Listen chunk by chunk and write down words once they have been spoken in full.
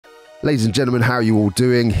Ladies and gentlemen, how are you all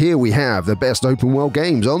doing? Here we have the best open world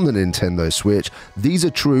games on the Nintendo Switch. These are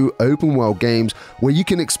true open world games where you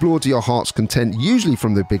can explore to your heart's content, usually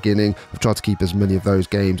from the beginning. I've tried to keep as many of those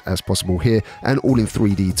games as possible here, and all in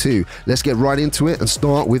 3D too. Let's get right into it and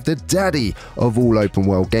start with the daddy of all open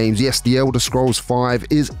world games. Yes, the Elder Scrolls V.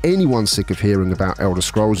 Is anyone sick of hearing about Elder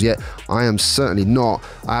Scrolls yet? I am certainly not.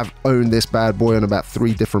 I've owned this bad boy on about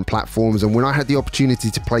 3 different platforms, and when I had the opportunity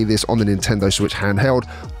to play this on the Nintendo Switch handheld,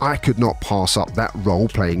 I could not pass up that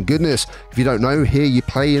role-playing goodness. If you don't know, here you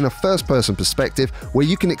play in a first-person perspective where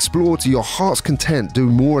you can explore to your heart's content, do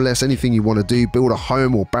more or less anything you want to do, build a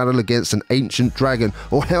home or battle against an ancient dragon,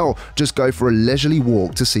 or hell, just go for a leisurely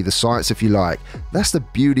walk to see the sights if you like. That's the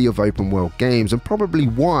beauty of open world games, and probably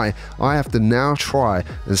why I have to now try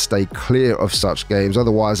and stay clear of such games.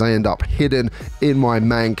 Otherwise, I end up hidden in my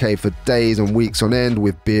man cave for days and weeks on end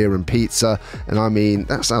with beer and pizza. And I mean,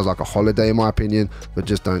 that sounds like a holiday in my opinion, but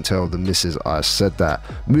just don't tell the missus I said that.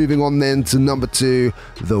 Moving on then to number 2,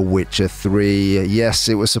 The Witcher 3. Yes,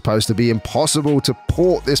 it was supposed to be impossible to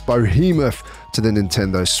port this behemoth to the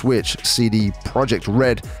Nintendo Switch. CD Projekt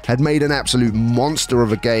Red had made an absolute monster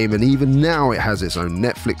of a game, and even now it has its own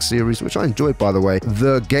Netflix series, which I enjoyed by the way.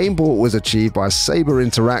 The game port was achieved by Saber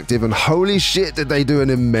Interactive, and holy shit did they do an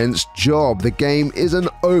immense job. The game is an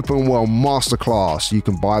open world masterclass. You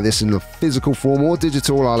can buy this in a physical form or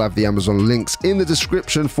digital. I'll have the Amazon links in the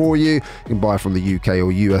description for you. You can buy from the UK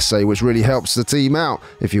or USA, which really helps the team out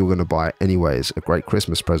if you're going to buy it anyways. A great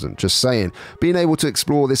Christmas present, just saying. Being able to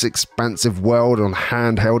explore this expansive world on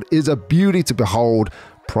handheld is a beauty to behold.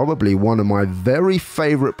 Probably one of my very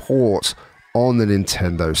favorite ports on the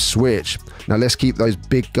Nintendo Switch. Now let's keep those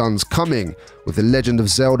big guns coming. With The Legend of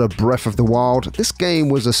Zelda Breath of the Wild, this game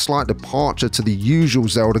was a slight departure to the usual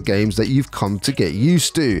Zelda games that you've come to get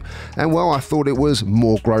used to. And well, I thought it was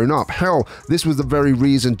more grown up. Hell, this was the very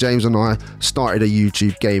reason James and I started a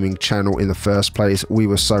YouTube gaming channel in the first place. We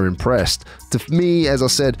were so impressed. To me, as I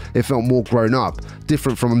said, it felt more grown up,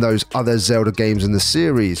 different from those other Zelda games in the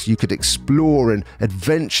series. You could explore and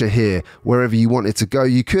adventure here. Wherever you wanted to go,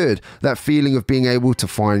 you could. That feeling of being able to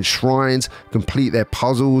find shrines, complete their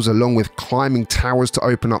puzzles, along with climbing towers to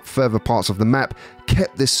open up further parts of the map,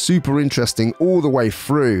 kept this super interesting all the way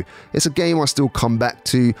through. It's a game I still come back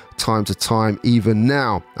to time even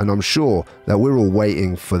now, and I'm sure that we're all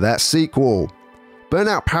waiting for that sequel.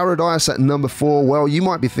 Burnout Paradise at number 4, well, you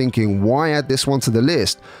might be thinking, why add this one to the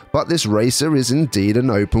list? But this racer is indeed an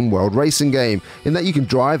open world racing game, in that you can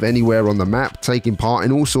drive anywhere on the map, taking part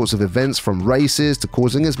in all sorts of events from races to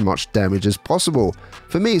causing as much damage as possible.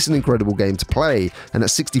 For me, it's an incredible game to play, and at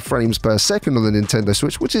 60 frames per second on the Nintendo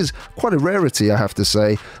Switch, which is quite a rarity I have to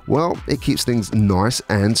say, well, it keeps things nice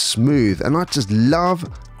and smooth, and I just love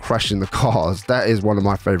crashing the cars. That is one of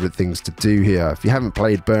my favorite things to do here. If you haven't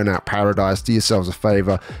played Burnout Paradise, do yourselves a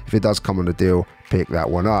favor. If it does come on a deal, pick that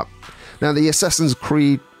one up. Now, the Assassin's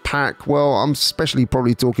Creed pack, well, I'm especially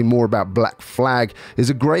probably talking more about Black Flag, is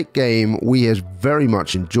a great game we have very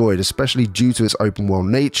much enjoyed, especially due to its open world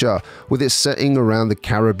nature, with its setting around the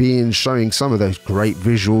Caribbean, showing some of those great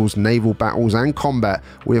visuals, naval battles and combat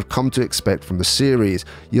we have come to expect from the series.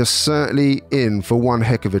 You're certainly in for one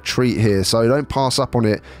heck of a treat here, so don't pass up on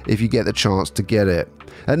it if you get the chance to get it.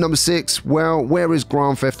 At number 6, well, where is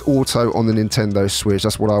Grand Theft Auto on the Nintendo Switch?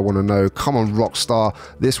 That's what I want to know. Come on, Rockstar,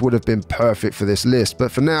 this would have been perfect for this list.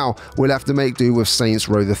 But for now, we'll have to make do with Saints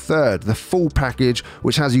Row the Third, the full package,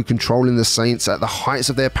 which has you controlling the Saints at the heights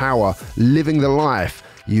of their power, living the life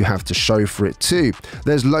you have to show for it too.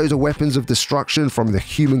 There's loads of weapons of destruction, from the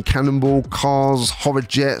human cannonball, cars, hover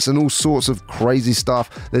jets, and all sorts of crazy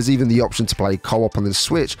stuff. There's even the option to play co-op on the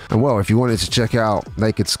Switch, and well, if you wanted to check out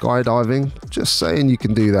naked skydiving, just saying you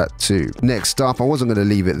can do that too. Next up, I wasn't going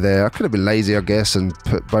to leave it there. I could have been lazy, I guess, and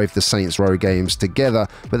put both the Saints Row games together,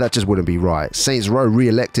 but that just wouldn't be right. Saints Row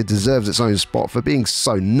Re-Elected deserves its own spot for being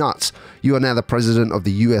so nuts. You are now the president of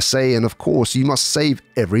the USA, and of course you must save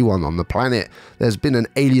everyone on the planet. There's been an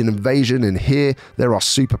alien invasion, and here there are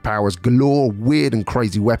superpowers galore, weird and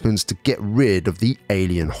crazy weapons to get rid of the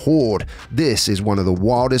alien horde. This is one of the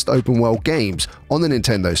wildest open world games on the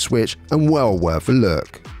Nintendo Switch, and well worth a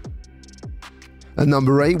look. At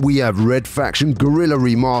number 8, we have Red Faction Guerilla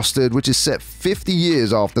Re-Marstered, which is set 50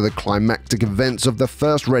 years after the climactic events of the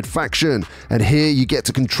first Red Faction, and here you get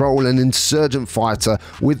to control an insurgent fighter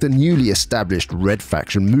with the newly established Red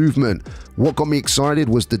Faction movement. What got me excited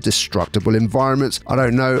was the destructible environments. I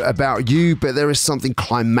don't know about you, but there is something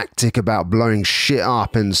climactic about blowing shit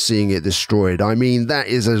up and seeing it destroyed. I mean, that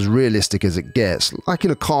is as realistic as it gets. Like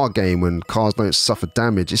in a car game, when cars don't suffer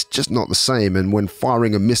damage, it's just not the same, and when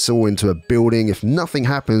firing a missile into a building, if nothing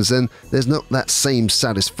happens, then there's not that same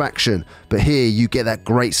satisfaction. But here you get that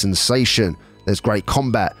great sensation. There's great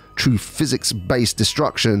combat, true physics-based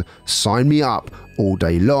destruction. Sign me up all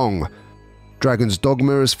day long. Dragon's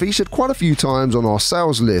Dogma is featured quite a few times on our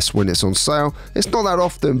sales list when it's on sale. It's not that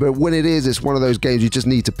often, but when it is, it's one of those games you just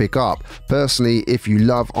need to pick up. Personally, if you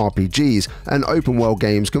love RPGs and open world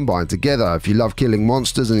games combined together, if you love killing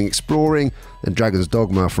monsters and exploring, then Dragon's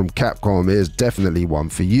Dogma from Capcom is definitely one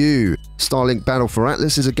for you. Starlink Battle for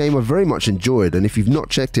Atlas is a game I very much enjoyed, and if you've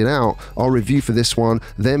not checked it out, our review for this one,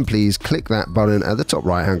 then please click that button at the top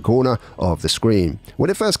right hand corner of the screen.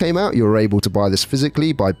 When it first came out, you were able to buy this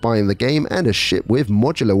physically by buying the game and a ship with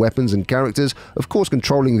modular weapons and characters. Of course,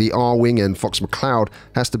 controlling the R-Wing and Fox McCloud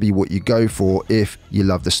has to be what you go for if you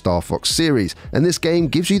love the Star Fox series, and this game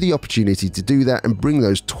gives you the opportunity to do that and bring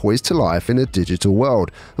those toys to life in a digital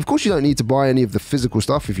world. Of course, you don't need to buy any of the physical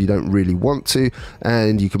stuff if you don't really want to,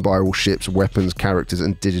 and you can buy all ships, weapons, characters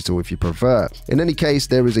and digital if you prefer. In any case,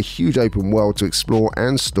 there is a huge open world to explore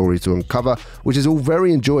and story to uncover, which is all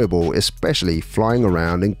very enjoyable, especially flying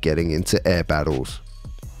around and getting into air battles.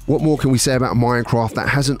 What more can we say about Minecraft that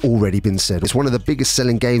hasn't already been said? It's one of the biggest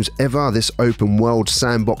selling games ever. This open world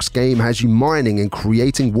sandbox game has you mining and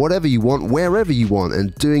creating whatever you want, wherever you want,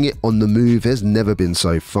 and doing it on the move has never been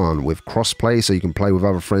so fun. With crossplay, so you can play with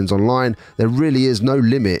other friends online, there really is no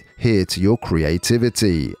limit here to your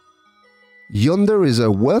creativity. Yonder is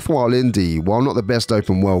a worthwhile indie. While not the best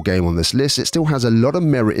open world game on this list, it still has a lot of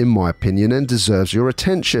merit in my opinion and deserves your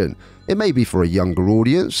attention. It may be for a younger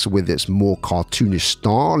audience with its more cartoonish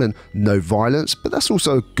style and no violence, but that's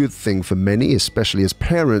also a good thing for many, especially as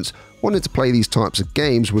parents wanting to play these types of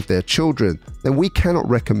games with their children. Then we cannot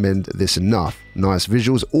recommend this enough. Nice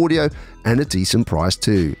visuals, audio, and a decent price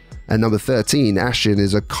too. At number 13, Ashen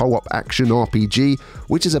is a co-op action RPG,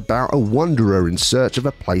 which is about a wanderer in search of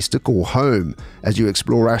a place to call home. As you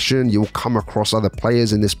explore Ashen, you'll come across other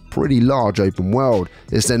players in this pretty large open world.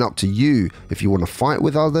 It's then up to you if you want to fight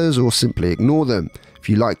with others or simply ignore them. If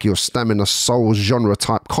you like your stamina souls genre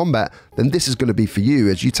type combat, then this is going to be for you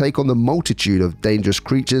as you take on the multitude of dangerous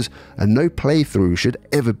creatures, and no playthrough should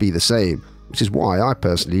ever be the same, which is why I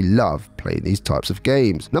personally love playing these types of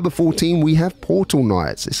games. Number 14, we have Portal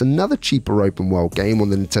Knights. It's another cheaper open world game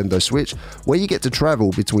on the Nintendo Switch where you get to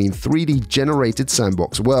travel between 3D generated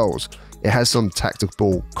sandbox worlds. It has some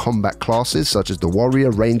tactical combat classes such as the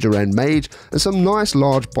Warrior, Ranger and Mage, and some nice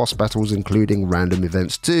large boss battles including random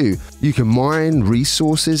events too. You can mine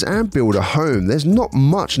resources and build a home. There's not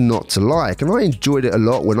much not to like, and I enjoyed it a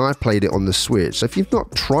lot when I played it on the Switch, so if you've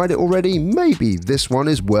not tried it already, maybe this one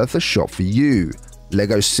is worth a shot for you.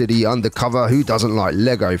 Lego City Undercover, who doesn't like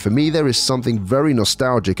Lego? For me, there is something very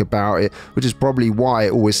nostalgic about it, which is probably why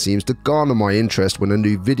it always seems to garner my interest when a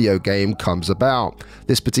new video game comes about.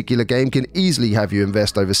 This particular game can easily have you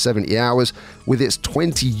invest over 70 hours, with its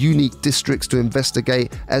 20 unique districts to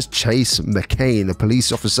investigate as Chase McCain, a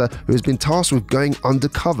police officer who has been tasked with going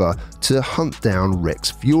undercover to hunt down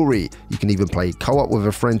Rex Fury. You can even play co-op with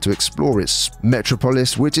a friend to explore its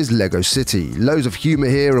metropolis, which is Lego City. Loads of humor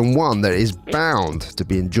here and one that is bound to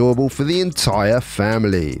be enjoyable for the entire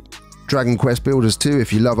family. Dragon Quest Builders 2,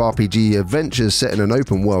 if you love RPG adventures set in an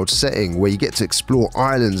open world setting where you get to explore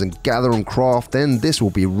islands and gather and craft, then this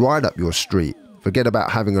will be right up your street. Forget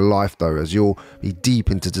about having a life though, as you'll be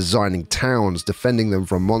deep into designing towns, defending them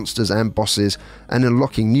from monsters and bosses, and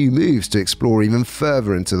unlocking new moves to explore even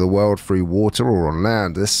further into the world through water or on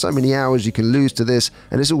land. There's so many hours you can lose to this,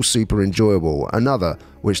 and it's all super enjoyable. Another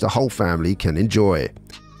which the whole family can enjoy.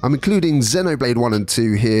 I'm including Xenoblade 1 and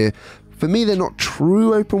 2 here. For me, they're not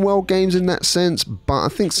true open world games in that sense, but I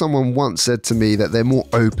think someone once said to me that they're more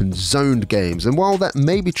open zoned games, and while that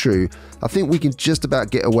may be true, I think we can just about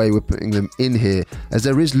get away with putting them in here, as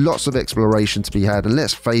there is lots of exploration to be had, and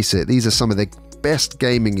let's face it, these are some of the best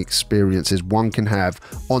gaming experiences one can have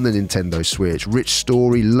on the Nintendo Switch. Rich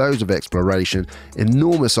story, loads of exploration,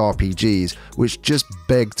 enormous RPGs which just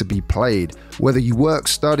beg to be played. Whether you work,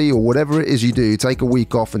 study or whatever it is you do, take a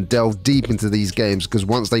week off and delve deep into these games, because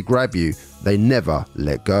once they grab you, they never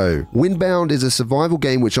let go. Windbound is a survival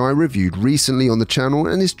game which I reviewed recently on the channel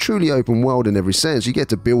and is truly open world in every sense. You get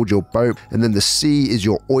to build your boat and then the sea is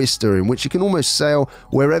your oyster, in which you can almost sail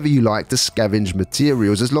wherever you like to scavenge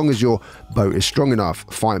materials as long as your boat is strong enough,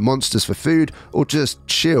 fight monsters for food, or just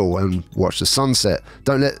chill and watch the sunset.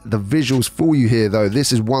 Don't let the visuals fool you here though.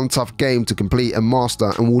 This is one tough game to complete and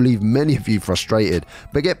master and will leave many of you frustrated.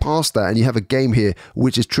 But get past that and you have a game here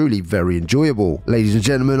which is truly very enjoyable. Ladies and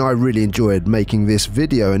gentlemen, I really enjoyed making this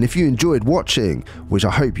video, and if you enjoyed watching, which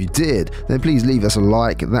I hope you did, then please leave us a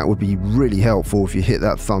like. That would be really helpful if you hit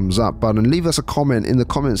that thumbs up button. Leave us a comment in the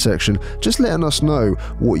comment section just letting us know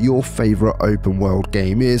what your favorite open world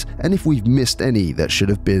game is and if we've missed any that should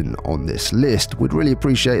have been on this list. We'd really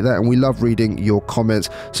appreciate that, and we love reading your comments,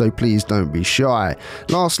 so please don't be shy.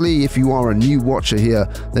 Lastly, if you are a new watcher here,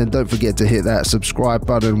 then don't forget to hit that subscribe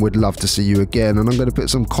button. We'd love to see you again, and I'm going to put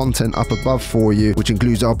some content up above for you, which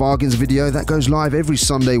includes our bargains video that goes live every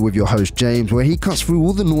Sunday with your host James, where he cuts through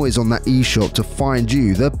all the noise on that eShop to find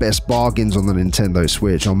you the best bargains on the Nintendo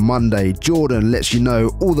Switch. On Monday, Jordan lets you know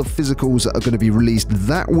all the physicals that are going to be released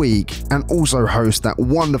that week, and also host that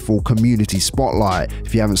wonderful community spotlight.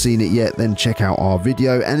 If you haven't seen it yet, then check out our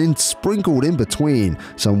video, and sprinkled in between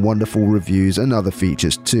some wonderful reviews and other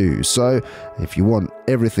features too. So if you want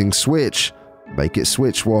everything Switch, make it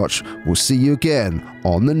Switchwatch. We'll see you again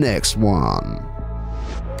on the next one.